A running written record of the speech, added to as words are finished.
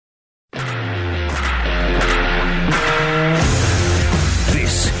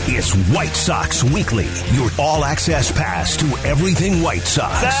is White Sox Weekly, your all-access pass to everything White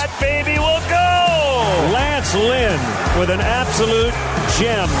Sox. That baby will go! Lance Lynn with an absolute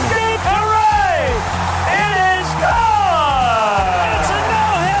gem. Deep hooray! It is gone! It's a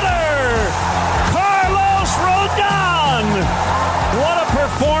no-hitter! Carlos Rodon! What a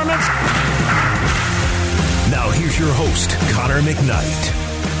performance! Now here's your host, Connor McKnight.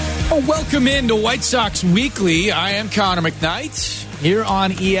 Oh, welcome into White Sox Weekly. I am Connor McKnight here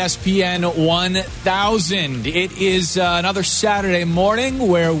on ESPN 1000. It is another Saturday morning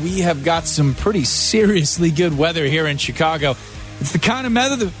where we have got some pretty seriously good weather here in Chicago. It's the kind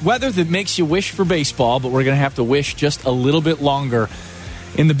of weather that makes you wish for baseball, but we're going to have to wish just a little bit longer.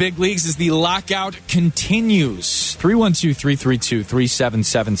 In the big leagues as the lockout continues.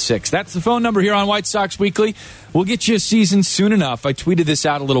 312-332-3776. That's the phone number here on White Sox Weekly. We'll get you a season soon enough. I tweeted this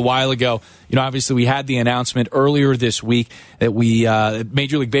out a little while ago. You know, obviously we had the announcement earlier this week that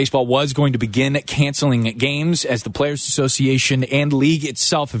Major League Baseball was going to begin canceling games as the Players Association and league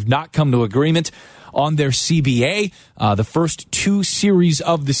itself have not come to agreement on their CBA. The first two series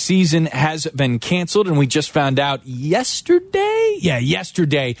of the season has been canceled, and we just found out yesterday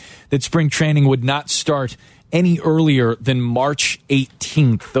that spring training would not start any earlier than March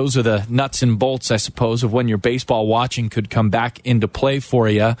 18th. Those are the nuts and bolts, I suppose, of when your baseball watching could come back into play for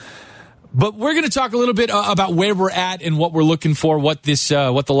you. But we're going to talk a little bit about where we're at and what we're looking for, what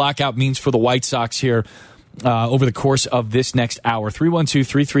the lockout means for the White Sox here over the course of this next hour.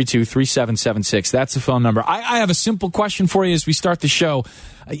 312-332-3776. That's the phone number. I have a simple question for you as we start the show.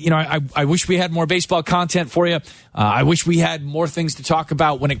 I wish we had more baseball content for you. I wish we had more things to talk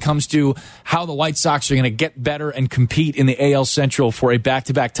about when it comes to how the White Sox are going to get better and compete in the AL Central for a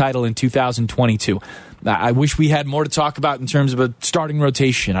back-to-back title in 2022. I wish we had more to talk about in terms of a starting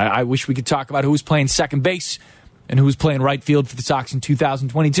rotation. I wish we could talk about who's playing second base and who's playing right field for the Sox in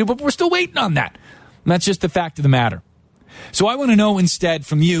 2022, but we're still waiting on that. And that's just the fact of the matter. So I want to know instead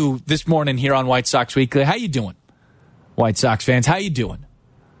from you this morning here on White Sox Weekly, how you doing? White Sox fans, how you doing?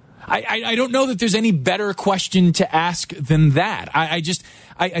 I don't know that there's any better question to ask than that. I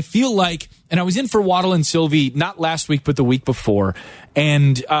feel like, and I was in for Waddle and Sylvie, not last week, but the week before,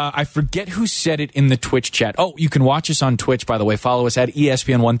 and I forget who said it in the Twitch chat. Oh, you can watch us on Twitch, by the way. Follow us at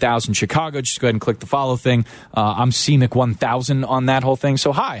ESPN 1000 Chicago. Just go ahead and click the follow thing. I'm CMIC 1000 on that whole thing.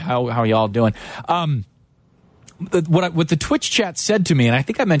 So hi, how are y'all doing? What the Twitch chat said to me, and I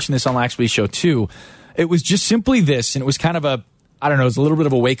think I mentioned this on last week's show too, it was just simply this, and it was kind of it was a little bit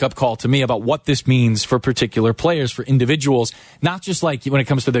of a wake-up call to me about what this means for particular players, for individuals, not just like when it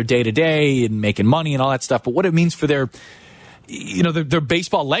comes to their day-to-day and making money and all that stuff, but what it means for their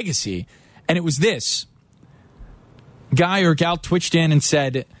baseball legacy. And it was this. Guy or gal twitched in and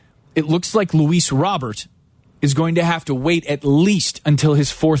said, it looks like Luis Robert is going to have to wait at least until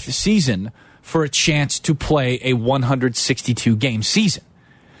his fourth season for a chance to play a 162-game season.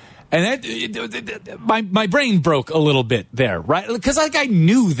 And that, my brain broke a little bit there, right? Because I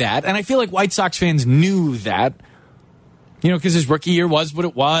knew that, and I feel like White Sox fans knew that, because his rookie year was what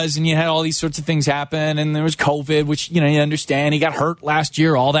it was, and you had all these sorts of things happen, and there was COVID, which, you understand. He got hurt last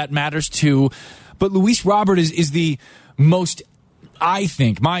year. All that matters, too. But Luis Robert is the most, I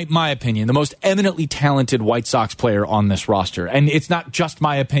think, my opinion, the most eminently talented White Sox player on this roster. And it's not just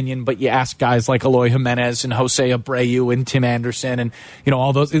my opinion, but you ask guys like Eloy Jimenez and Jose Abreu and Tim Anderson and,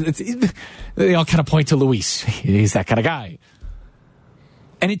 all those. They all kind of point to Luis. He's that kind of guy.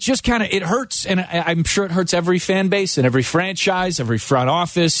 And it just it hurts. And I'm sure it hurts every fan base and every franchise, every front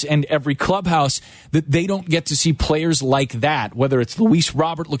office, and every clubhouse that they don't get to see players like that, whether it's Luis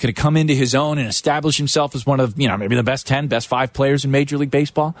Robert looking to come into his own and establish himself as one of, maybe the best 10, best 5 players in Major League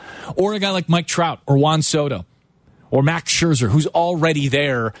Baseball, or a guy like Mike Trout or Juan Soto or Max Scherzer, who's already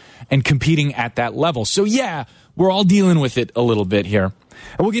there and competing at that level. So, yeah, we're all dealing with it a little bit here.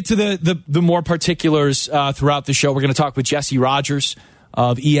 And we'll get to the more particulars throughout the show. We're going to talk with Jesse Rogers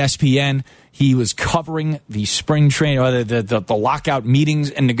of ESPN. He was covering the spring training, or the lockout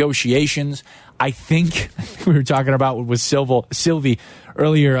meetings and negotiations. I think we were talking about with Sylvie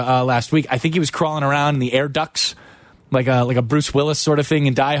earlier last week. I think he was crawling around in the air ducts like a Bruce Willis sort of thing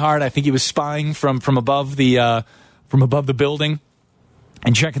in Die Hard. I think he was spying from above the building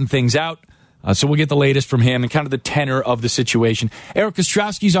and checking things out. So we'll get the latest from him and kind of the tenor of the situation. Eric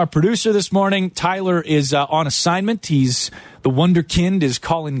Ostrowski's our producer this morning. Tyler is on assignment. He's the Wonderkind, is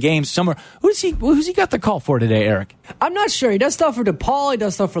calling games somewhere. Who's he got the call for today, Eric? I'm not sure. He does stuff for DePaul. He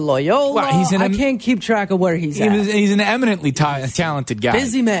does stuff for Loyola. Well, I can't keep track of where he's at. He's an eminently talented guy.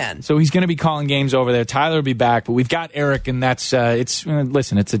 Busy man. So he's going to be calling games over there. Tyler will be back, but we've got Eric, and that's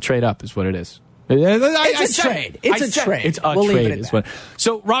listen, it's a trade up is what it is. It's a trade. It's a trade. It's a trade.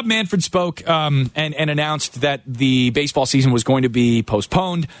 So Rob Manfred spoke and announced that the baseball season was going to be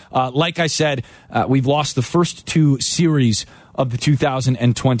postponed. Like I said, we've lost the first two series of the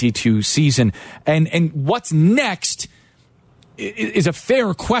 2022 season. And what's next is a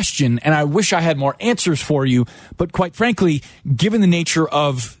fair question, and I wish I had more answers for you. But quite frankly, given the nature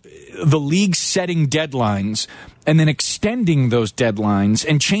of the league setting deadlines and then extending those deadlines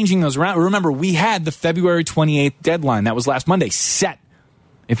and changing those around. Remember, we had the February 28th deadline. That was last Monday, set.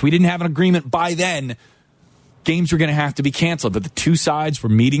 If we didn't have an agreement by then, games were going to have to be canceled. But the two sides were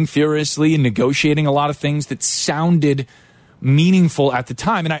meeting furiously and negotiating a lot of things that sounded meaningful at the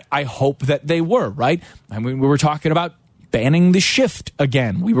time. And I hope that they were, right? I mean, we were talking about banning the shift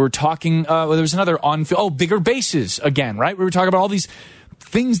again. We were talking, there was another bigger bases again, right? We were talking about all these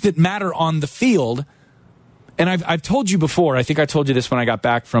things that matter on the field. And I've told you before, I think I told you this when I got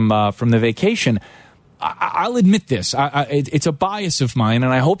back from the vacation. I'll admit this. It's a bias of mine,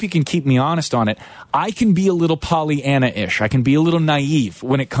 and I hope you can keep me honest on it. I can be a little Pollyanna-ish. I can be a little naive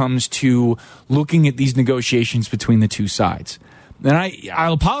when it comes to looking at these negotiations between the two sides. And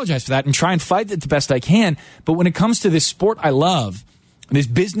I'll apologize for that and try and fight it the best I can. But when it comes to this sport I love, this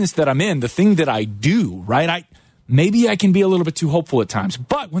business that I'm in, the thing that I do, right? Maybe I can be a little bit too hopeful at times.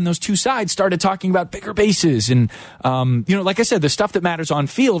 But when those two sides started talking about bigger bases and, like I said, the stuff that matters on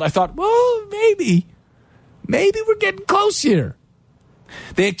field, I thought, well, maybe we're getting close here.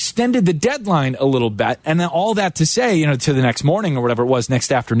 They extended the deadline a little bit, and then all that to say, to the next morning or whatever it was,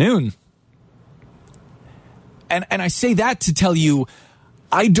 next afternoon. And I say that to tell you,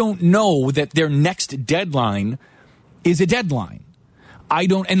 I don't know that their next deadline is a deadline.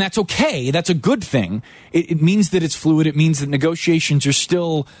 And that's okay. That's a good thing. It means that it's fluid. It means that negotiations are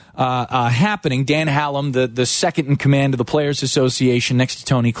still happening. Dan Hallam, the second in command of the Players Association, next to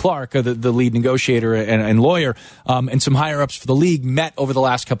Tony Clark, the lead negotiator and lawyer, and some higher-ups for the league, met over the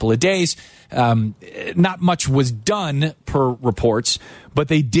last couple of days. Not much was done per reports, but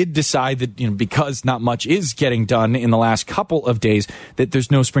they did decide that, because not much is getting done in the last couple of days, that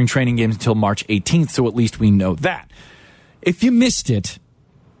there's no spring training games until March 18th, so at least we know that. If you missed it,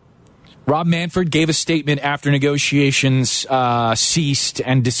 Rob Manfred gave a statement after negotiations ceased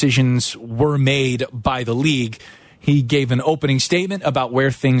and decisions were made by the league. He gave an opening statement about where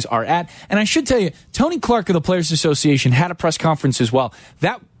things are at. And I should tell you, Tony Clark of the Players Association had a press conference as well.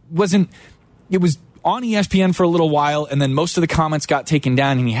 It was on ESPN for a little while, and then most of the comments got taken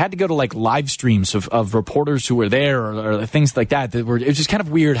down, and he had to go to live streams of reporters who were there or things like that. It was just kind of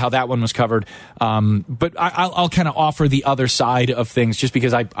weird how that one was covered. But I'll kind of offer the other side of things just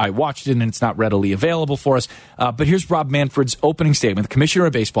because I watched it and it's not readily available for us. But here's Rob Manfred's opening statement, the Commissioner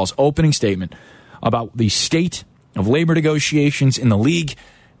of Baseball's opening statement about the state of labor negotiations in the league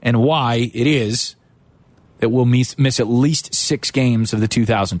and why it is that we'll miss at least 6 games of the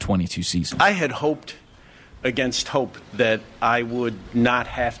 2022 season. I had hoped against hope that I would not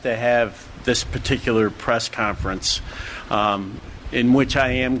have to have this particular press conference in which I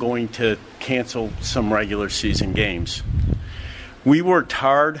am going to cancel some regular season games. We worked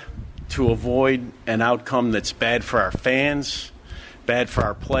hard to avoid an outcome that's bad for our fans, bad for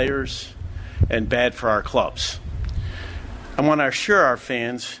our players, and bad for our clubs. I want to assure our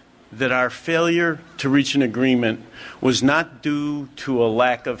fans that our failure to reach an agreement was not due to a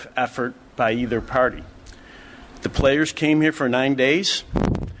lack of effort by either party. The players came here for 9 days.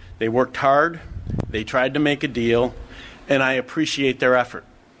 They worked hard. They tried to make a deal, and I appreciate their effort.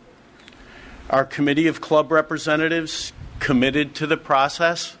 Our committee of club representatives committed to the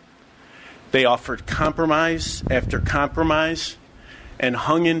process. They offered compromise after compromise and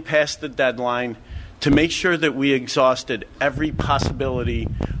hung in past the deadline to make sure that we exhausted every possibility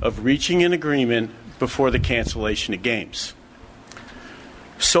of reaching an agreement before the cancellation of games.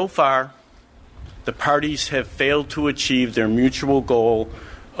 So far, the parties have failed to achieve their mutual goal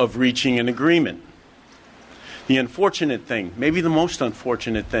of reaching an agreement. The unfortunate thing, maybe the most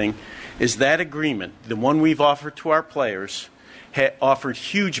unfortunate thing, is that agreement, the one we've offered to our players, offered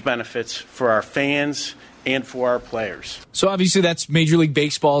huge benefits for our fans and for our players. So obviously that's Major League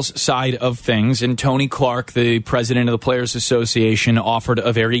Baseball's side of things, and Tony Clark, the president of the Players Association, offered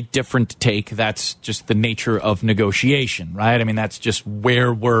a very different take. That's just the nature of negotiation, right? I mean, that's just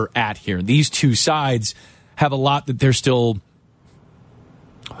where we're at here. These two sides have a lot that they're still...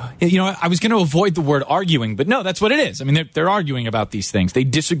 I was going to avoid the word arguing, but no, that's what it is. I mean, they're arguing about these things. They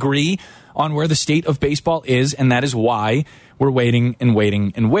disagree on where the state of baseball is, and that is why we're waiting and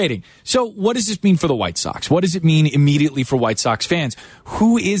waiting and waiting. So what does this mean for the White Sox? What does it mean immediately for White Sox fans?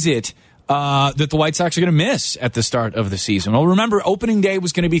 Who is it that the White Sox are going to miss at the start of the season. Well, remember, opening day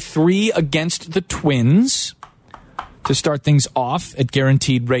was going to be 3 against the Twins to start things off at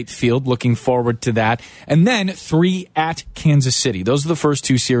Guaranteed Rate Field. Looking forward to that. And then 3 at Kansas City. Those are the first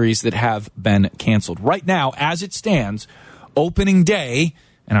 2 series that have been canceled. Right now, as it stands, opening day,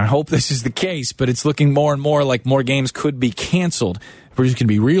 and I hope this is the case, but it's looking more and more like more games could be canceled. If we're just going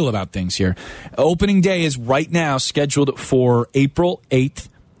to be real about things here. Opening day is right now scheduled for April 8th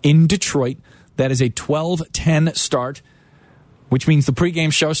in Detroit. That is a 12:10 start, which means the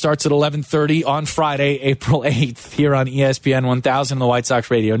pregame show starts at 11:30 on Friday, April 8th, here on ESPN 1000 and the White Sox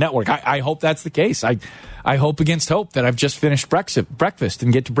Radio Network. I hope that's the case. I hope against hope that I've just finished breakfast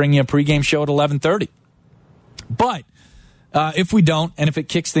and get to bring you a pregame show at 11:30. But if we don't, and if it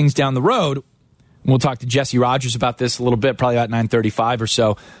kicks things down the road, we'll talk to Jesse Rogers about this a little bit, probably about 9:35 or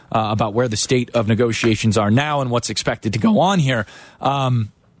so, about where the state of negotiations are now and what's expected to go on here.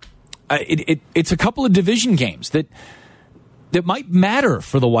 It's a couple of division games that might matter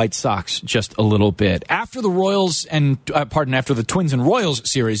for the White Sox just a little bit. After the after the Twins and Royals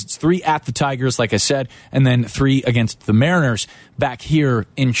series, it's 3 at the Tigers, like I said, and then 3 against the Mariners back here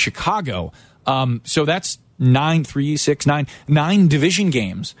in Chicago. So that's 9 division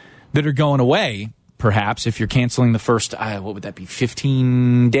games that are going away, perhaps, if you're canceling the first, what would that be,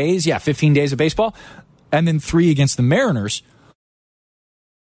 15 days? Yeah, 15 days of baseball. And then 3 against the Mariners.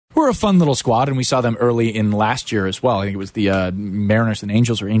 We're a fun little squad, and we saw them early in last year as well. I think it was the Mariners and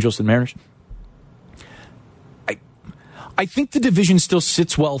Angels, or Angels and Mariners. I think the division still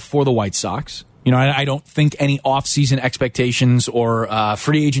sits well for the White Sox. You know, I don't think any offseason expectations or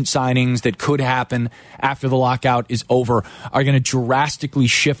free agent signings that could happen after the lockout is over are going to drastically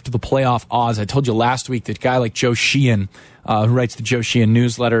shift the playoff odds. I told you last week that a guy like Joe Sheehan, who writes the Joe Sheehan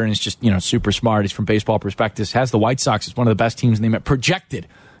newsletter and is just, super smart, he's from Baseball Prospectus, has the White Sox as one of the best teams in the projected,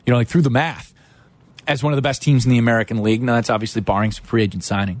 through the math, as one of the best teams in the American League. Now, that's obviously barring some free agent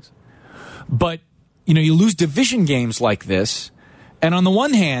signings. But, you lose division games like this, and on the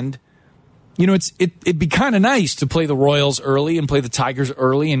one hand, it'd be kind of nice to play the Royals early and play the Tigers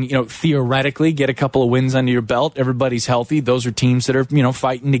early and, theoretically get a couple of wins under your belt. Everybody's healthy. Those are teams that are,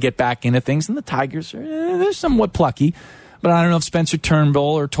 fighting to get back into things. And the Tigers, they're somewhat plucky. But I don't know if Spencer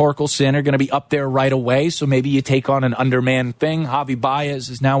Turnbull or Torkelson are going to be up there right away. So maybe you take on an underman thing. Javi Baez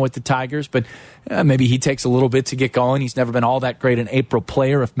is now with the Tigers, but maybe he takes a little bit to get going. He's never been all that great an April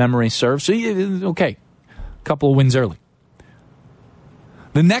player, if memory serves. So, okay, a couple of wins early.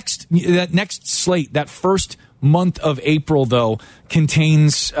 That next slate, that first month of April, though,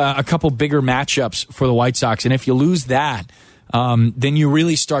 contains a couple bigger matchups for the White Sox. And if you lose that, then you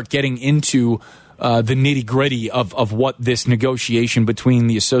really start getting into the nitty-gritty of what this negotiation between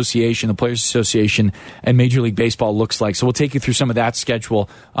the association, the Players Association, and Major League Baseball looks like. So we'll take you through some of that schedule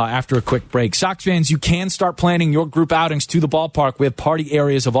after a quick break. Sox fans, you can start planning your group outings to the ballpark. We have party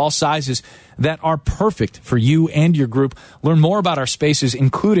areas of all sizes that are perfect for you and your group. Learn more about our spaces,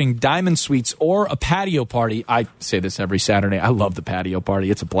 including diamond suites or a patio party. I say this every Saturday. I love the patio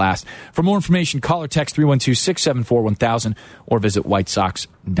party. It's a blast. For more information, call or text 312-674-1000 or visit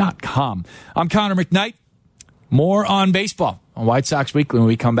whitesox.com. I'm Connor McKnight. More on baseball on White Sox Weekly when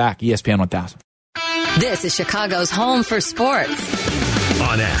we come back. ESPN 1000. This is Chicago's home for sports.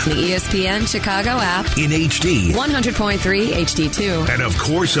 On app. The ESPN Chicago app. In HD. 100.3 HD2. And of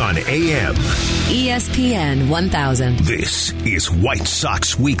course on AM. ESPN 1000. This is White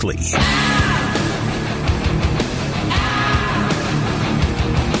Sox Weekly.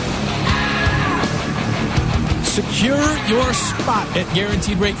 Secure your spot at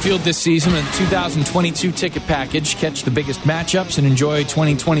Guaranteed Rate Field this season in the 2022 ticket package. Catch the biggest matchups and enjoy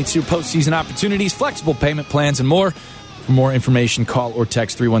 2022 postseason opportunities, flexible payment plans, and more. For more information, call or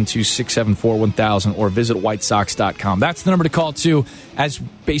text 312-674-1000 or visit whitesox.com. That's the number to call, too, as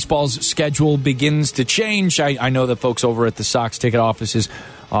baseball's schedule begins to change. I know that folks over at the Sox ticket offices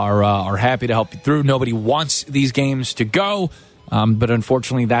are happy to help you through. Nobody wants these games to go. But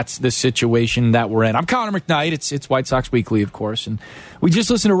unfortunately, that's the situation that we're in. I'm Connor McKnight. It's White Sox Weekly, of course. And we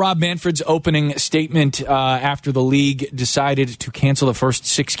just listened to Rob Manfred's opening statement after the league decided to cancel the first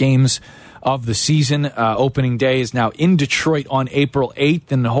 6 games of the season. Opening day is now in Detroit on April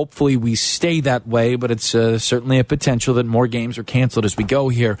 8th, and hopefully we stay that way. But it's certainly a potential that more games are canceled as we go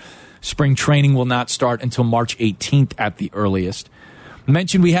here. Spring training will not start until March 18th at the earliest. I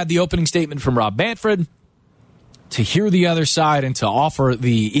mentioned we had the opening statement from Rob Manfred. To hear the other side and to offer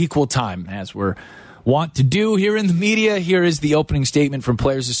the equal time, as we're wont to do here in the media, here is the opening statement from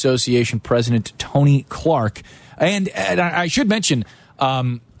Players Association President Tony Clark. And I should mention,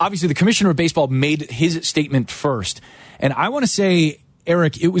 obviously the Commissioner of Baseball made his statement first. And I want to say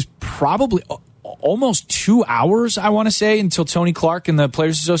Eric, it was probably almost 2 hours, I want to say, until Tony Clark and the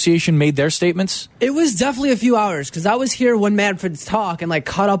Players Association made their statements. It was definitely a few hours because I was here when Manfred's talk and like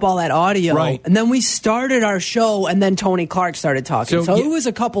cut up all that audio. Right. And then we started our show and then Tony Clark started talking. So it was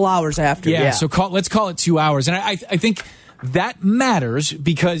a couple hours after. Yeah, so let's call it 2 hours. And I think that matters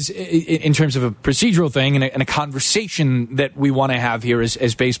because in terms of a procedural thing and a conversation that we want to have here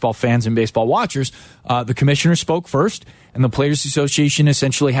as baseball fans and baseball watchers, the commissioner spoke first, and the Players Association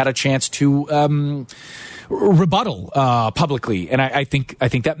essentially had a chance to rebuttal publicly. And I think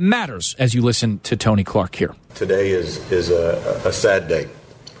that matters as you listen to Tony Clark here. Today is a sad day.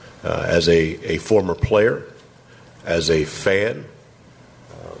 As a former player, as a fan,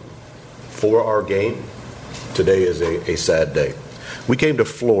 for our game, today is a sad day. We came to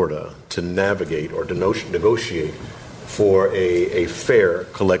Florida to navigate or to negotiate for a fair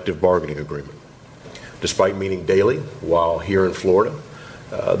collective bargaining agreement. Despite meeting daily while here in Florida,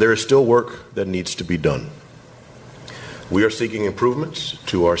 there is still work that needs to be done. We are seeking improvements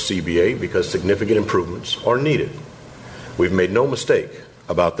to our CBA because significant improvements are needed. We've made no mistake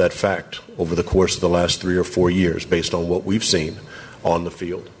about that fact over the course of the last 3 or 4 years based on what we've seen on the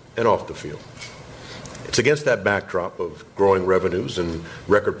field and off the field. It's against that backdrop of growing revenues and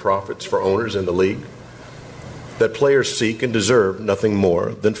record profits for owners in the league that players seek and deserve nothing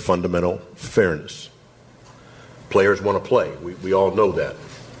more than fundamental fairness. Players want to play. We all know that.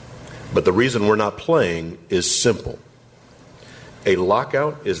 But the reason we're not playing is simple. A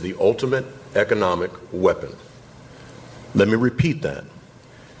lockout is the ultimate economic weapon. Let me repeat that.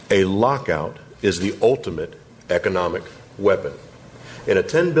 A lockout is the ultimate economic weapon. In a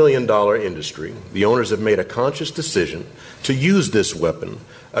 $10 billion industry, the owners have made a conscious decision to use this weapon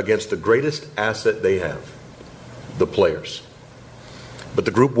against the greatest asset they have, the players. But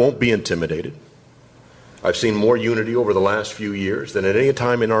the group won't be intimidated. I've seen more unity over the last few years than at any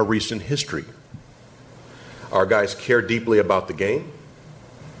time in our recent history. Our guys care deeply about the game,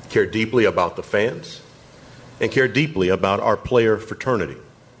 care deeply about the fans, and care deeply about our player fraternity.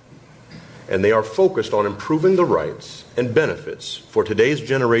 And they are focused on improving the rights and benefits for today's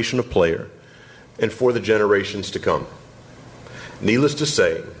generation of player and for the generations to come. Needless to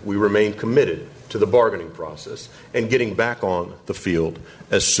say, we remain committed to the bargaining process and getting back on the field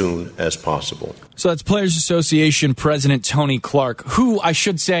as soon as possible. So that's Players Association President Tony Clark, who I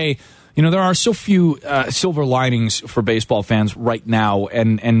should say, there are so few silver linings for baseball fans right now.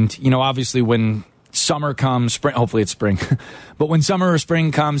 And obviously when summer comes, spring, hopefully it's spring, but when summer or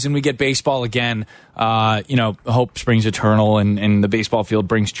spring comes and we get baseball again, hope springs eternal and the baseball field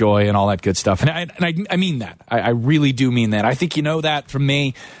brings joy and all that good stuff. And I mean that. I really do mean that. I think you know that from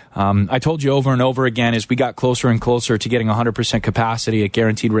me. I told you over and over again as we got closer and closer to getting 100% capacity at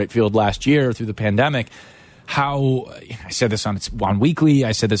Guaranteed Rate Field last year through the pandemic, how I said this on Weekly,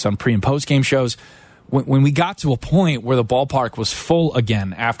 I said this on pre and post game shows. When we got to a point where the ballpark was full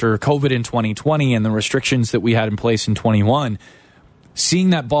again after COVID in 2020 and the restrictions that we had in place in 21, seeing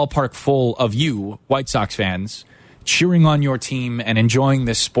that ballpark full of you, White Sox fans, cheering on your team and enjoying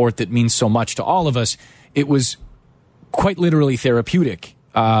this sport that means so much to all of us, it was quite literally therapeutic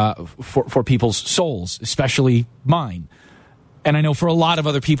for people's souls, especially mine. And I know for a lot of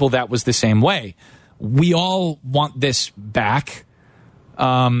other people that was the same way. We all want this back.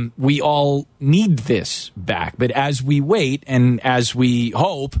 We all need this back. But as we wait and as we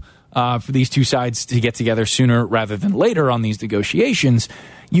hope for these two sides to get together sooner rather than later on these negotiations,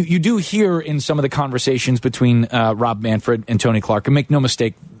 you do hear in some of the conversations between Rob Manfred and Tony Clark, and make no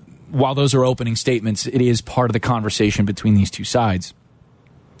mistake, while those are opening statements, it is part of the conversation between these two sides.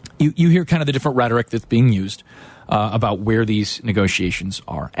 You hear kind of the different rhetoric that's being used about where these negotiations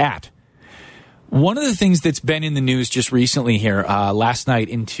are at. One of the things that's been in the news just recently here, last night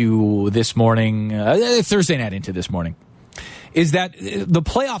into this morning, Thursday night into this morning, is that the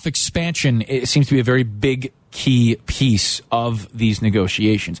playoff expansion seems to be a very big key piece of these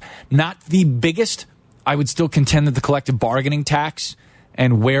negotiations. Not the biggest. I would still contend that the collective bargaining tax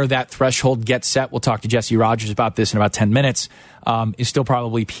and where that threshold gets set, we'll talk to Jesse Rogers about this in about 10 minutes, is still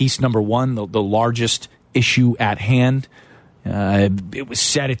probably piece number one, the largest issue at hand. It was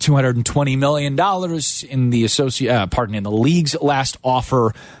set at $220 million in the league's last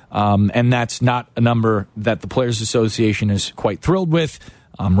offer, and that's not a number that the Players Association is quite thrilled with.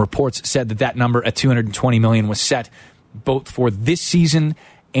 Reports said that number at $220 million was set both for this season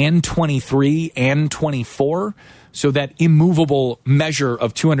and 23 and 24. So that immovable measure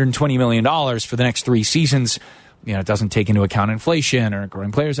of $220 million for the next 3 seasons, it doesn't take into account inflation or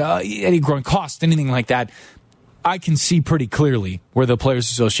growing players, any growing costs, anything like that. I can see pretty clearly where the Players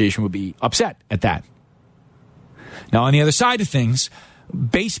Association would be upset at that. Now, on the other side of things,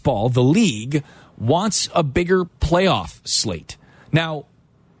 baseball, the league, wants a bigger playoff slate. Now,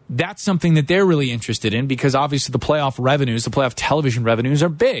 that's something that they're really interested in because obviously the playoff revenues, the playoff television revenues are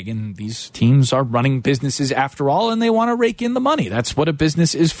big, and these teams are running businesses after all, and they want to rake in the money. That's what a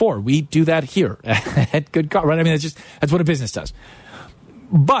business is for. We do that here at Good Call, right? I mean, that's what a business does.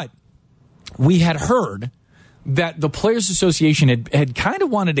 But we had heard that the Players Association had kind of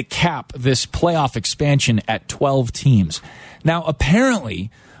wanted to cap this playoff expansion at 12 teams. Now,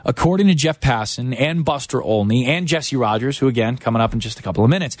 apparently, according to Jeff Passan and Buster Olney and Jesse Rogers, who, again, coming up in just a couple of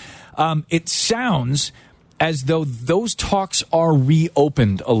minutes, it sounds as though those talks are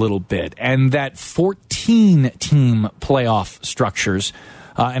reopened a little bit and that 14-team playoff structures,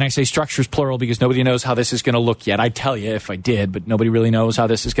 and I say structures plural because nobody knows how this is going to look yet. I'd tell you if I did, but nobody really knows how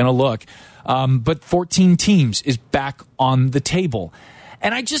this is going to look. But 14 teams is back on the table.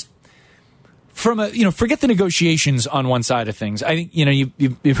 And I just... forget the negotiations on one side of things. I think,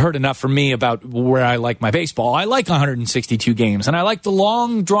 you've heard enough from me about where I like my baseball. I like 162 games, and I like the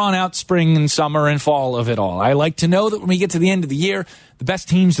long, drawn-out spring and summer and fall of it all. I like to know that when we get to the end of the year, the best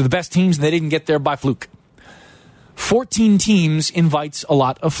teams are the best teams, and they didn't get there by fluke. 14 teams invites a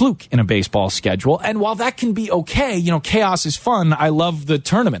lot of fluke in a baseball schedule, and while that can be okay, chaos is fun. I love the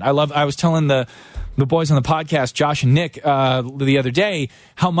tournament. I was telling the boys on the podcast, Josh and Nick, the other day,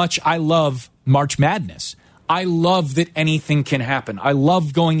 how much I love March Madness. I love that anything can happen. I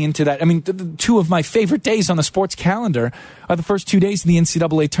love going into that. I mean, the two of my favorite days on the sports calendar are the first 2 days of the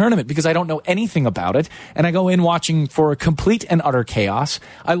NCAA tournament because I don't know anything about it, and I go in watching for a complete and utter chaos.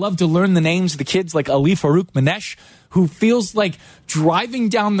 I love to learn the names of the kids like Ali Farouk Manesh, who feels like driving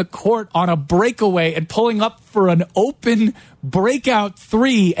down the court on a breakaway and pulling up for an open breakout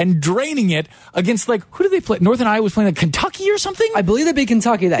three and draining it against, who did they play? Northern Iowa was playing Kentucky or something? I believe they beat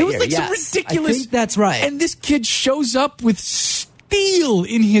Kentucky that year. It was some ridiculous. I think that's right. And this kid shows up with steel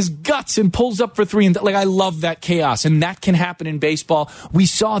in his guts and pulls up for three. And I love that chaos, and that can happen in baseball. We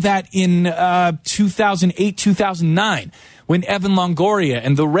saw that in 2008, 2009. When Evan Longoria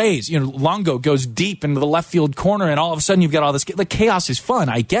and the Rays, Longo goes deep into the left field corner, and all of a sudden you've got all this. Chaos is fun.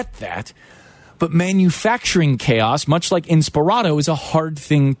 I get that. But manufacturing chaos, much like Inspirato, is a hard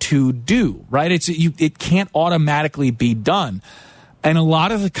thing to do, right? It can't automatically be done. And a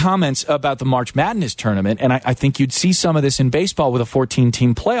lot of the comments about the March Madness tournament, and I think you'd see some of this in baseball with a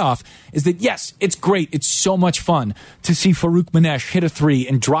 14-team playoff, is that, yes, it's great. It's so much fun to see Farouk Manesh hit a three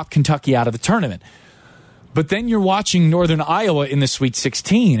and drop Kentucky out of the tournament. But then you're watching Northern Iowa in the Sweet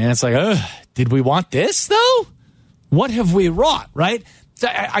 16, and it's like, did we want this, though? What have we wrought, right?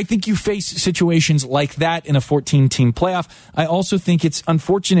 I think you face situations like that in a 14-team playoff. I also think it's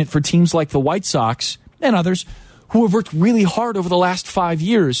unfortunate for teams like the White Sox and others who have worked really hard over the last 5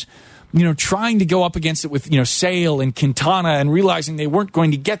 years, trying to go up against it with, Sale and Quintana and realizing they weren't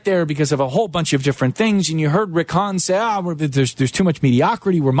going to get there because of a whole bunch of different things. And you heard Rick Hahn say, there's too much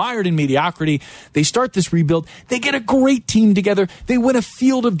mediocrity. We're mired in mediocrity. They start this rebuild. They get a great team together. They win a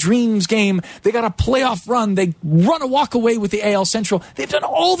Field of Dreams game. They got a playoff run. They run a walk away with the AL Central. They've done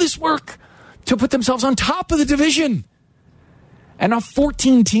all this work to put themselves on top of the division. And now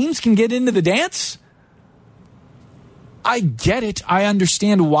 14 teams can get into the dance? I get it. I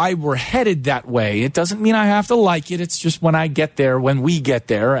understand why we're headed that way. It doesn't mean I have to like it. It's just when we get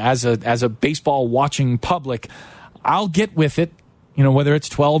there as a baseball watching public, I'll get with it, whether it's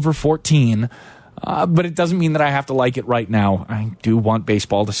 12 or 14. But it doesn't mean that I have to like it right now. I do want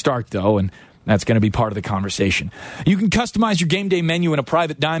baseball to start, though, and that's going to be part of the conversation. You can customize your game day menu in a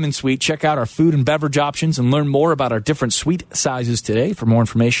private diamond suite. Check out our food and beverage options and learn more about our different suite sizes today. For more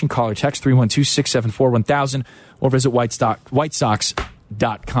information, call or text 312-674-1000 or visit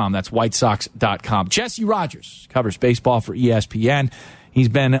whitesox.com. That's whitesox.com. Jesse Rogers covers baseball for ESPN. He's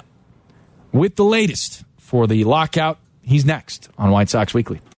been with the latest for the lockout. He's next on White Sox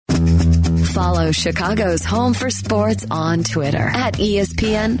Weekly. Follow Chicago's Home for Sports on Twitter at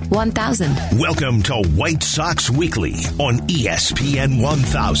ESPN 1000. Welcome to White Sox Weekly on ESPN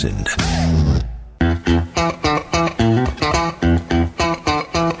 1000.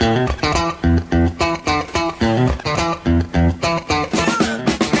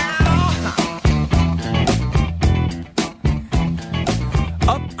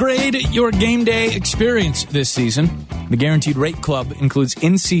 Upgrade your game day experience this season. The Guaranteed Rate Club includes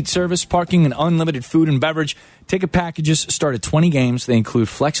in-seat service, parking, and unlimited food and beverage. Ticket packages start at 20 games. They include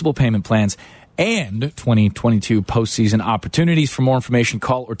flexible payment plans and 2022 postseason opportunities. For more information,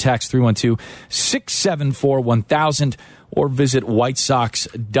 call or text 312-674-1000 or visit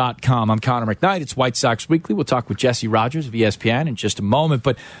whitesox.com. I'm Connor McKnight. It's White Sox Weekly. We'll talk with Jesse Rogers of ESPN in just a moment.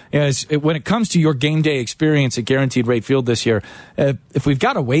 But when it comes to your game day experience at Guaranteed Rate Field this year, if we've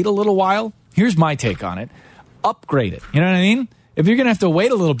got to wait a little while, here's my take on it. Upgrade it. You know what I mean? If you're going to have to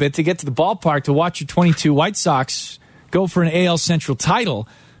wait a little bit to get to the ballpark to watch your 22 White Sox go for an AL Central title,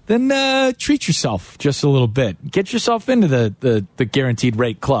 then treat yourself just a little bit. Get yourself into the Guaranteed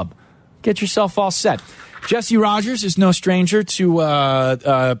Rate Club. Get yourself all set. Jesse Rogers is no stranger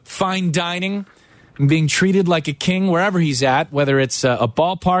to fine dining and being treated like a king wherever he's at, whether it's a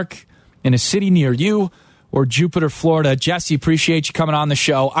ballpark in a city near you or Jupiter, Florida. Jesse, appreciate you coming on the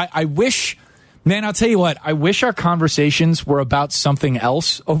show. I wish, man, I'll tell you what, I wish our conversations were about something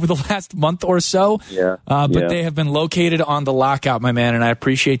else over the last month or so. But they have been located on the lockout, my man, and I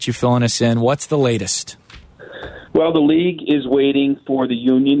appreciate you filling us in. What's the latest? Well, the league is waiting for the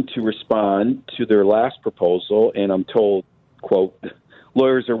union to respond to their last proposal, and I'm told, quote,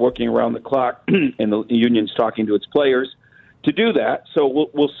 lawyers are working around the clock, and the union's talking to its players to do that. So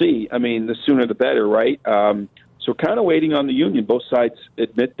we'll see. I mean, the sooner the better, right? So kind of waiting on the union. Both sides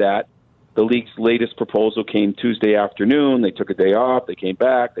admit that. The league's latest proposal came Tuesday afternoon. They took a day off. They came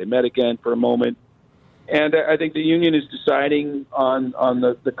back. They met again for a moment. And I think the union is deciding on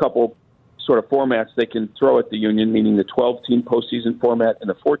the couple sort of formats they can throw at the union, meaning the 12-team postseason format and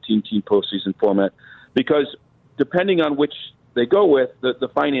the 14-team postseason format, because depending on which they go with, the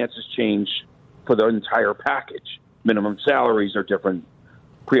finances change for the entire package. Minimum salaries are different.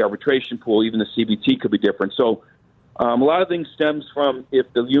 Pre-arbitration pool, even the CBT could be different. So a lot of things stems from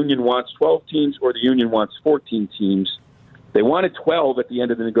if the union wants 12 teams or the union wants 14 teams. They wanted 12 at the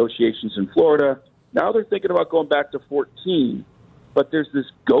end of the negotiations in Florida. Now they're thinking about going back to 14. But there's this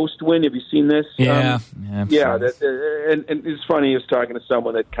ghost win. Have you seen this? Yeah. And it's funny. I was talking to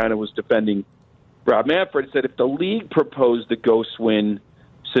someone that kind of was defending Rob Manfred. Said if the league proposed the ghost win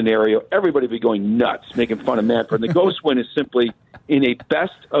scenario, everybody would be going nuts, making fun of Manfred. And the ghost win is simply in a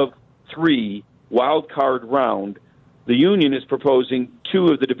best-of-3 wild card round, the union is proposing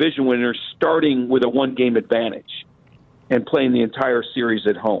 2 of the division winners starting with a 1-game advantage and playing the entire series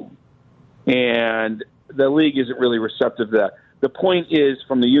at home. And the league isn't really receptive to that. The point is,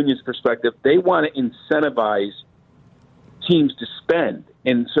 from the union's perspective, they want to incentivize teams to spend.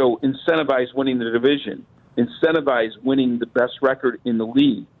 And so incentivize winning the division, incentivize winning the best record in the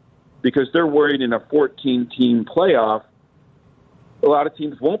league, because they're worried in a 14-team playoff, a lot of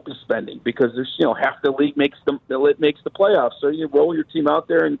teams won't be spending because there's, half the league makes the playoffs. So you roll your team out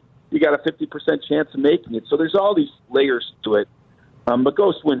there and you got a 50% chance of making it. So there's all these layers to it. But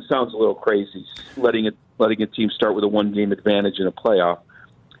ghost win sounds a little crazy, letting a team start with a 1-game advantage in a playoff.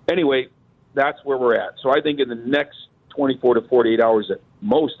 Anyway, that's where we're at. So I think in the next 24 to 48 hours at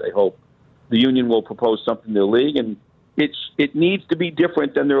most, I hope, the union will propose something to the league, and it needs to be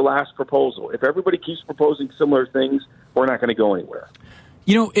different than their last proposal. If everybody keeps proposing similar things, we're not going to go anywhere.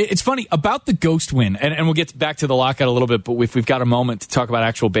 It's funny about the ghost win, and we'll get back to the lockout a little bit, but if we've got a moment to talk about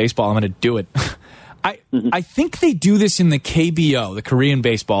actual baseball, I'm going to do it. I think they do this in the KBO, the Korean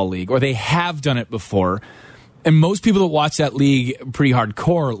Baseball League, or they have done it before. And most people that watch that league pretty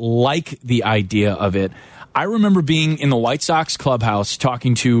hardcore like the idea of it. I remember being in the White Sox clubhouse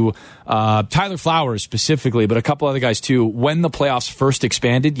talking to Tyler Flowers specifically, but a couple other guys too, when the playoffs first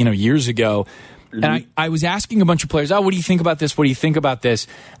expanded, years ago. Mm-hmm. And I was asking a bunch of players, what do you think about this? What do you think about this?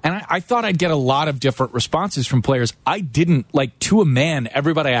 And I thought I'd get a lot of different responses from players. I didn't, to a man,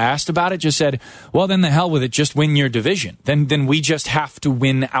 everybody I asked about it just said, well, then the hell with it, just win your division. Then we just have to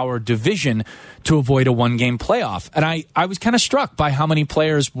win our division to avoid a 1-game playoff. And I was kind of struck by how many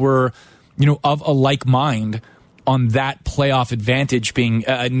players were, of a like mind on that playoff advantage being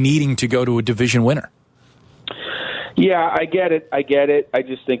needing to go to a division winner. Yeah, I get it. I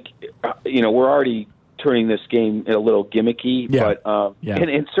just think, we're already turning this game a little gimmicky. Yeah. But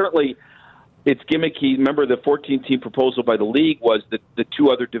and certainly it's gimmicky. Remember, the 14-team proposal by the league was that the 2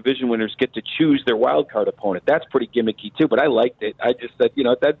 other division winners get to choose their wild card opponent. That's pretty gimmicky too. But I liked it. I just said,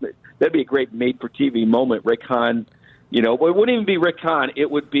 that'd be a great made-for-TV moment. Rick Hahn, well, it wouldn't even be Rick Hahn. It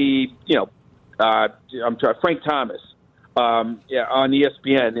would be, Frank Thomas. On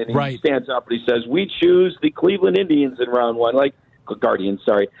ESPN, and he stands up and he says, "We choose the Cleveland Indians in round 1." Guardians,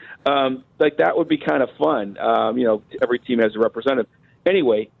 sorry. That would be kind of fun. Every team has a representative.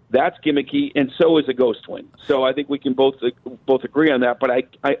 Anyway, that's gimmicky, and so is a ghost win. So I think we can both agree on that. But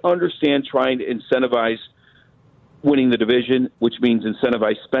I understand trying to incentivize winning the division, which means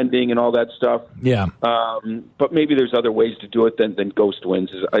incentivized spending and all that stuff. Yeah. But maybe there's other ways to do it than ghost wins,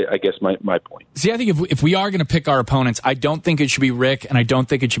 is I guess my point. See, I think if we are going to pick our opponents, I don't think it should be Rick, and I don't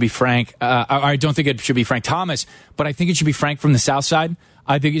think it should be Frank. I don't think it should be Frank Thomas, but I think it should be Frank from the South Side.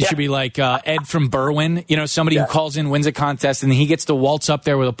 I think it should be like Ed from Berwyn, somebody who calls in, wins a contest, and then he gets to waltz up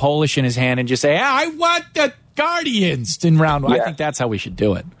there with a Polish in his hand and just say, I want the Guardians in round one. I think that's how we should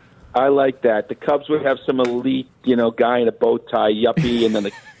do it. I like that. The Cubs would have some elite, guy in a bow tie, yuppie, and then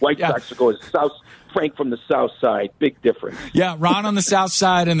the White Sox would go as Frank from the South Side. Big difference. Yeah, Ron on the South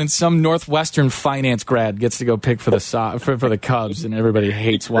Side, and then some Northwestern finance grad gets to go pick for the Cubs, and everybody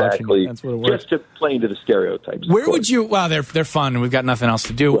hates watching it. That's what it works. Just to play into the stereotypes. Where would you? Well, they're fun, and we've got nothing else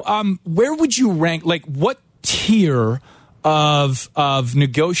to do. Where would you rank? Like, what tier of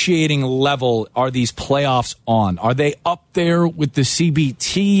negotiating level are these playoffs on? Are they up there with the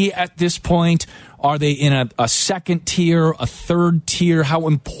CBT at this point? Are they in a second tier, a third tier? How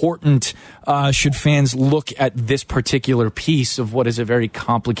important should fans look at this particular piece of what is a very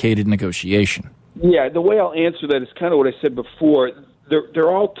complicated negotiation? Yeah, the way I'll answer that is kind of what I said before. They're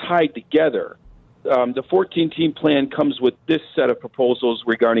all tied together. The 14-team plan comes with this set of proposals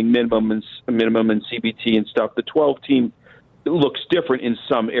regarding minimum and CBT and stuff. The 12-team looks different in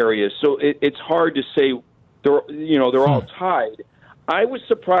some areas, so it's hard to say. They're all tied. I was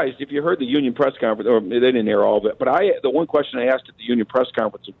surprised if you heard the union press conference, or they didn't air all of it. But the one question I asked at the union press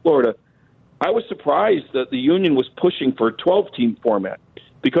conference in Florida, I was surprised that the union was pushing for a 12-team format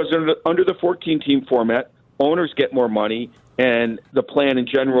because under the 14-team format, owners get more money, and the plan in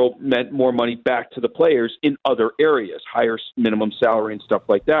general meant more money back to the players in other areas, higher minimum salary and stuff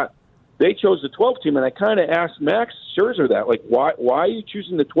like that. They chose the 12-team, and I kind of asked Max Scherzer that, like, why are you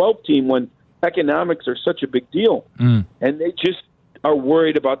choosing the 12-team when economics are such a big deal? And they just are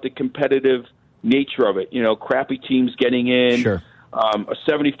worried about the competitive nature of it. Crappy teams getting in, sure. A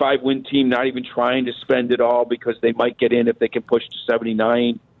 75-win team not even trying to spend it all because they might get in if they can push to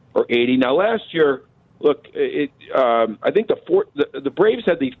 79 or 80. Now, last year, look, I think the Braves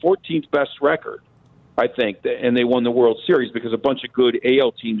had the 14th best record, I think, and they won the World Series because a bunch of good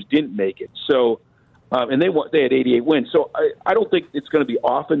AL teams didn't make it. So, and they had 88 wins. So I don't think it's going to be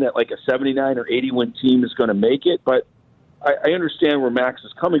often that like a 79 or 80 win team is going to make it, but I understand where Max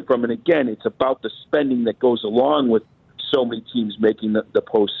is coming from. And again, it's about the spending that goes along with so many teams making the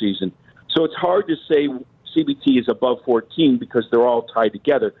postseason. So it's hard to say CBT is above 14 because they're all tied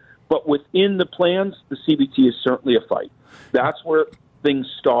together. But within the plans, the CBT is certainly a fight. That's where things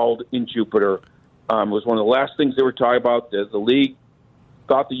stalled in Jupiter. It was one of the last things they were talking about. The league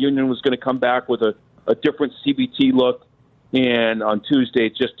thought the union was going to come back with a different CBT look, and on Tuesday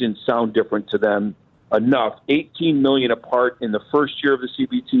it just didn't sound different to them enough. $18 million apart in the first year of the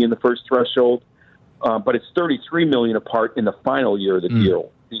CBT in the first threshold, but it's $33 million apart in the final year of the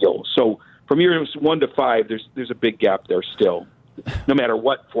deal. So from years 1 to 5, there's a big gap there still, no matter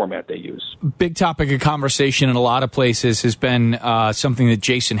what format they use. Big topic of conversation in a lot of places has been something that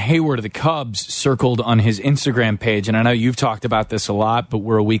Jason Hayward of the Cubs circled on his Instagram page. And I know you've talked about this a lot, but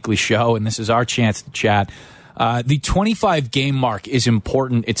we're a weekly show, and this is our chance to chat. The 25-game mark is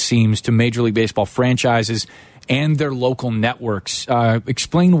important, it seems, to Major League Baseball franchises and their local networks.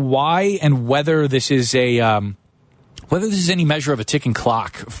 Explain why and whether this is any measure of a ticking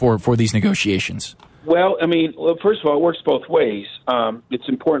clock for these negotiations. Well, first of all, it works both ways. It's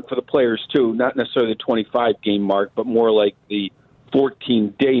important for the players, too, not necessarily the 25-game mark, but more like the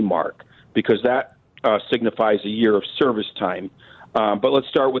 14-day mark, because that signifies a year of service time. But let's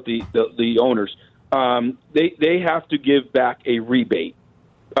start with the owners. They have to give back a rebate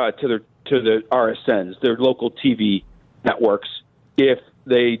to the RSNs, their local TV networks, if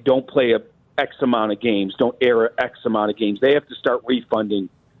they don't play X amount of games, don't air X amount of games. They have to start refunding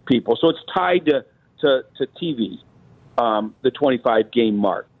people. So it's tied to TV, the 25-game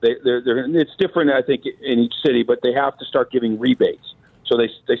mark. It's different, I think, in each city, but they have to start giving rebates. So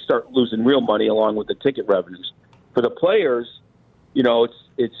they start losing real money along with the ticket revenues. For the players,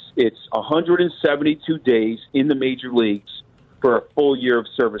 it's 172 days in the major leagues for a full year of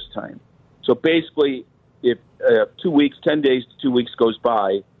service time. So basically, if 2 weeks, 10 days to 2 weeks goes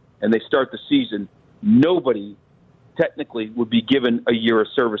by and they start the season, nobody technically would be given a year of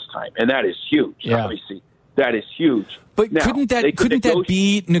service time, and that is huge. Yeah. Obviously, that is huge. But now, couldn't that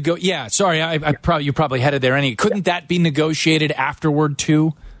be Yeah, sorry, you probably headed there. Couldn't that be negotiated afterward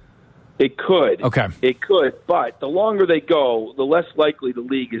too? It could. Okay. It could, but the longer they go, the less likely the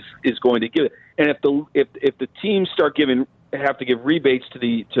league is going to give it. And if the teams have to give rebates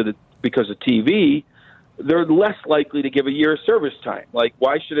because of TV, they're less likely to give a year of service time. Like,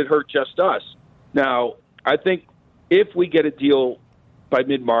 why should it hurt just us? Now, I think if we get a deal by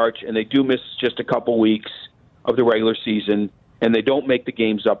mid-March and they do miss just a couple weeks of the regular season and they don't make the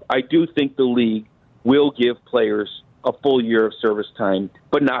games up, I do think the league will give players a full year of service time,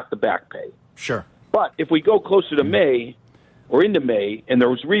 but not the back pay. Sure. But if we go closer to May or into May and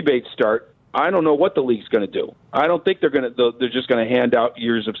those rebates start, I don't know what the league's going to do. I don't think they're just going to hand out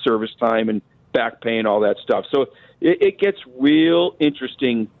years of service time and back pay and all that stuff. So it gets real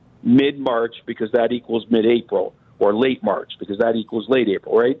interesting mid-March because that equals mid-April, or late March because that equals late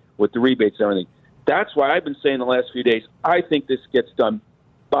April, right, with the rebates and everything. That's why I've been saying the last few days, I think this gets done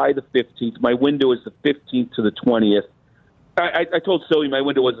by the 15th. My window is the 15th to the 20th. I told Silly my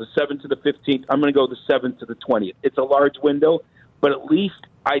window was the 7th to the 15th. I'm going to go the 7th to the 20th. It's a large window, but at least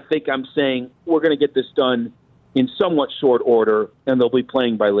I think I'm saying we're going to get this done in somewhat short order, and they'll be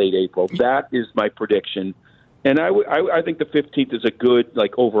playing by late April. That is my prediction. And I think the 15th is a good,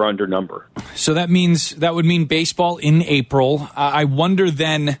 over-under number. So that would mean baseball in April. I wonder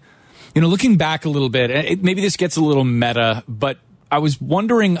then, looking back a little bit, maybe this gets a little meta, but I was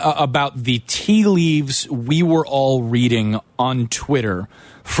wondering about the tea leaves we were all reading on Twitter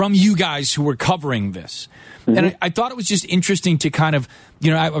from you guys who were covering this. Mm-hmm. And I thought it was just interesting to kind of,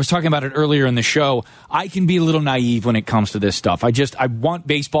 I was talking about it earlier in the show. I can be a little naive when it comes to this stuff. I want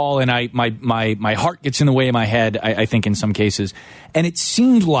baseball, and my heart gets in the way of my head, I think, in some cases. And it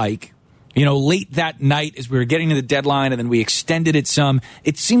seemed like, late that night as we were getting to the deadline and then we extended it some,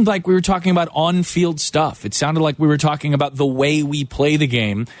 it seemed like we were talking about on-field stuff. It sounded like we were talking about the way we play the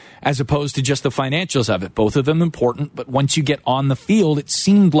game as opposed to just the financials of it. Both of them important, but once you get on the field, it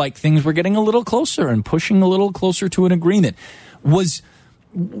seemed like things were getting a little closer and pushing a little closer to an agreement.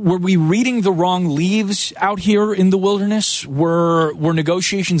 Were we reading the wrong leaves out here in the wilderness? Were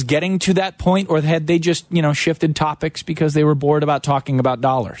negotiations getting to that point, or had they just, shifted topics because they were bored about talking about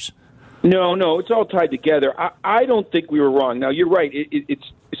dollars? No, it's all tied together. I don't think we were wrong. Now, you're right. It's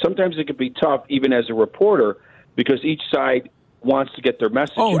sometimes it can be tough, even as a reporter, because each side wants to get their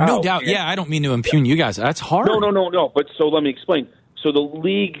message out. Oh, no doubt. Yeah, I don't mean to impugn you guys. That's hard. No. But so let me explain. So the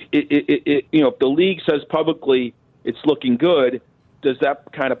league, if the league says publicly it's looking good, does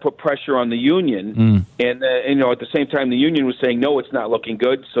that kind of put pressure on the union? And at the same time, the union was saying, no, it's not looking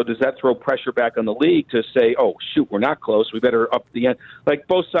good. So does that throw pressure back on the league to say, oh, shoot, we're not close. We better up the end.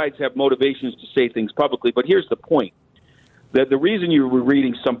 Both sides have motivations to say things publicly. But here's the point. The reason you were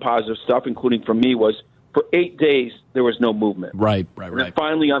reading some positive stuff, including from me, was for 8 days, there was no movement. Right. And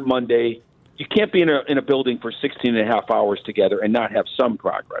finally, on Monday, you can't be in a building for 16 and a half hours together and not have some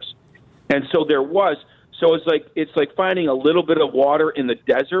progress. And so there was. So it's like finding a little bit of water in the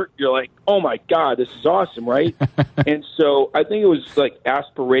desert. You're like, oh my God, this is awesome, right? And so I think it was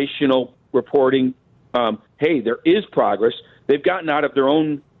aspirational reporting. Hey, there is progress. They've gotten out of their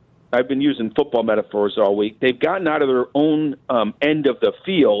own. I've been using football metaphors all week. They've gotten out of their own end of the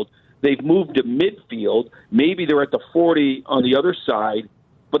field. They've moved to midfield. Maybe they're at the 40 on the other side,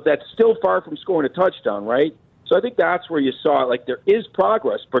 but that's still far from scoring a touchdown, right? So I think that's where you saw there is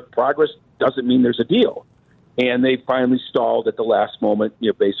progress, but progress doesn't mean there's a deal. And they finally stalled at the last moment,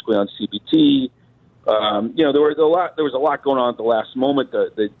 basically on CBT. There was a lot going on at the last moment.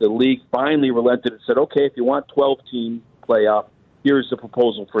 The league finally relented and said, okay, if you want 12-team playoff, here's the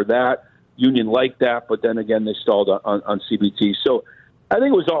proposal for that. Union liked that, but then again, they stalled on CBT. So I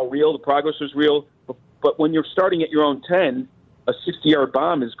think it was all real. The progress was real. But when you're starting at your own 10, a 60-yard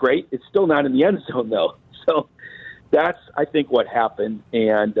bomb is great. It's still not in the end zone, though. So that's, I think, what happened.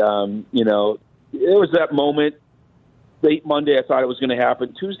 And, it was that moment. Late Monday, I thought it was going to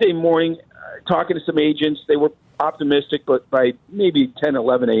happen. Tuesday morning, talking to some agents, they were optimistic, but by maybe 10,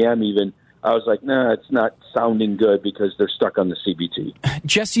 11 a.m. even, I was like, nah, it's not sounding good because they're stuck on the CBT.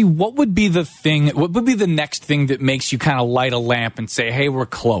 Jesse, what would be the next thing that makes you kind of light a lamp and say, hey, we're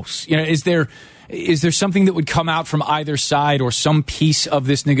close? Is there something that would come out from either side or some piece of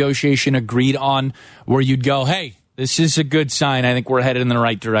this negotiation agreed on where you'd go, hey, this is a good sign. I think we're headed in the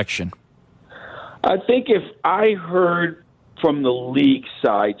right direction? I think if I heard from the league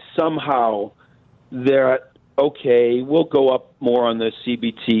side somehow that, okay, we'll go up more on the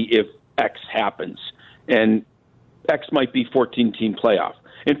CBT if X happens, and X might be 14-team playoff.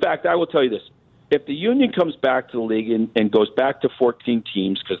 In fact, I will tell you this. If the union comes back to the league and goes back to 14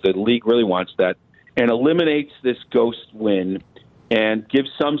 teams, because the league really wants that, and eliminates this ghost win and gives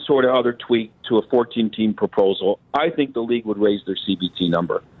some sort of other tweak to a 14-team proposal, I think the league would raise their CBT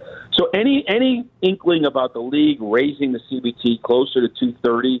number. So any inkling about the league raising the CBT closer to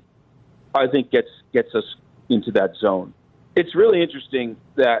 230, I think gets us into that zone. It's really interesting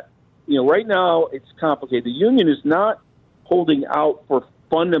that, right now it's complicated. The union is not holding out for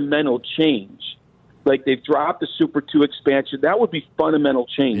fundamental change. Like they've dropped the Super 2 expansion. That would be fundamental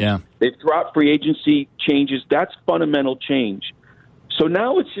change. Yeah. They've dropped free agency changes. That's fundamental change. So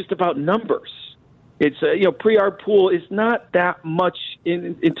now it's just about numbers. It's pre-art pool is not that much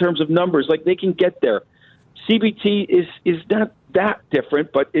in terms of numbers. Like they can get there. CBT is not that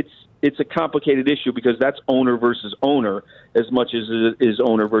different, but it's a complicated issue because that's owner versus owner as much as it is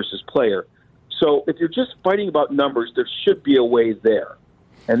owner versus player. So if you're just fighting about numbers, there should be a way there,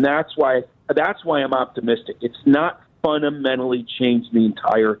 and that's why I'm optimistic. It's not fundamentally changed the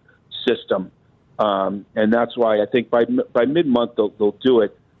entire system, and that's why I think by mid-month they'll do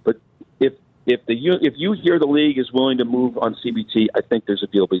it. But if you hear the league is willing to move on CBT, I think there's a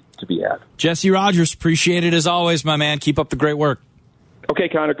deal to be had. Jesse Rogers, appreciate it as always, my man. Keep up the great work. Okay,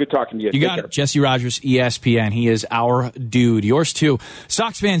 Connor, good talking to you. You got it. Jesse Rogers, ESPN. He is our dude. Yours too.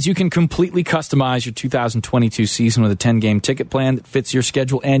 Sox fans, you can completely customize your 2022 season with a 10-game ticket plan that fits your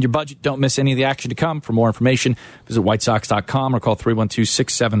schedule and your budget. Don't miss any of the action to come. For more information, visit whitesox.com or call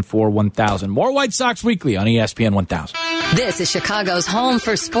 312-674-1000. More White Sox Weekly on ESPN 1000. This is Chicago's home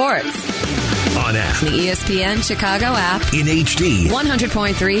for sports. On app. The ESPN Chicago app. In HD.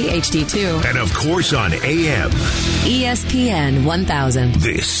 100.3 HD2. And of course on AM. ESPN 1000.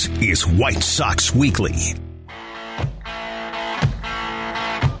 This is White Sox Weekly.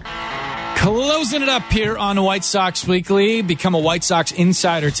 Closing it up here on White Sox Weekly. Become a White Sox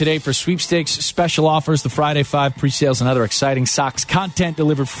insider today for sweepstakes, special offers, the Friday 5 pre-sales, and other exciting Sox content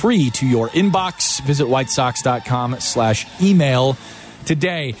delivered free to your inbox. Visit whitesox.com/email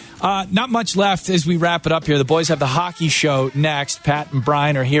today. Not much left as we wrap it up here. The boys have the hockey show next. Pat and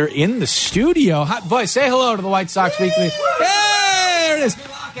Brian are here in the studio. Boys, say hello to the White Sox Weekly. Hey, there it is.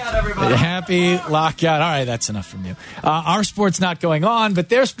 Lockout, everybody. Happy lockout. All right, that's enough from you. Our sport's not going on, but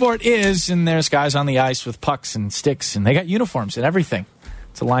their sport is, and there's guys on the ice with pucks and sticks, and they got uniforms and everything.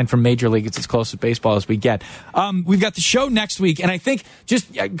 It's a line from Major League. It's as close to baseball as we get. We've got the show next week, and I think just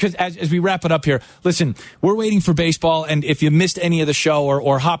because as we wrap it up here, listen, we're waiting for baseball, and if you missed any of the show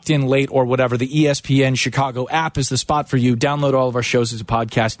or hopped in late or whatever, the ESPN Chicago app is the spot for you. Download all of our shows as a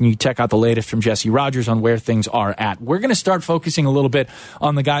podcast, and you check out the latest from Jesse Rogers on where things are at. We're going to start focusing a little bit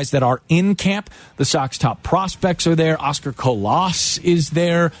on the guys that are in camp. The Sox top prospects are there. Oscar Colas is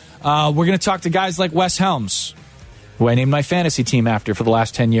there. We're going to talk to guys like Wes Helms, who I named my fantasy team after for the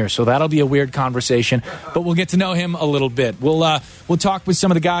last 10 years. So that'll be a weird conversation, but we'll get to know him a little bit. We'll talk with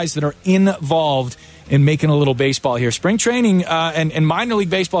some of the guys that are involved in making a little baseball here. Spring training and minor league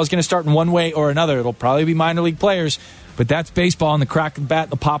baseball is going to start in one way or another. It'll probably be minor league players, but that's baseball, and the crack of the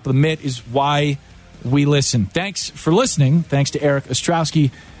bat, the pop of the mitt is why we listen. Thanks for listening. Thanks to Eric Ostrowski.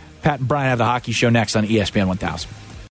 Pat and Brian have the hockey show next on ESPN 1000.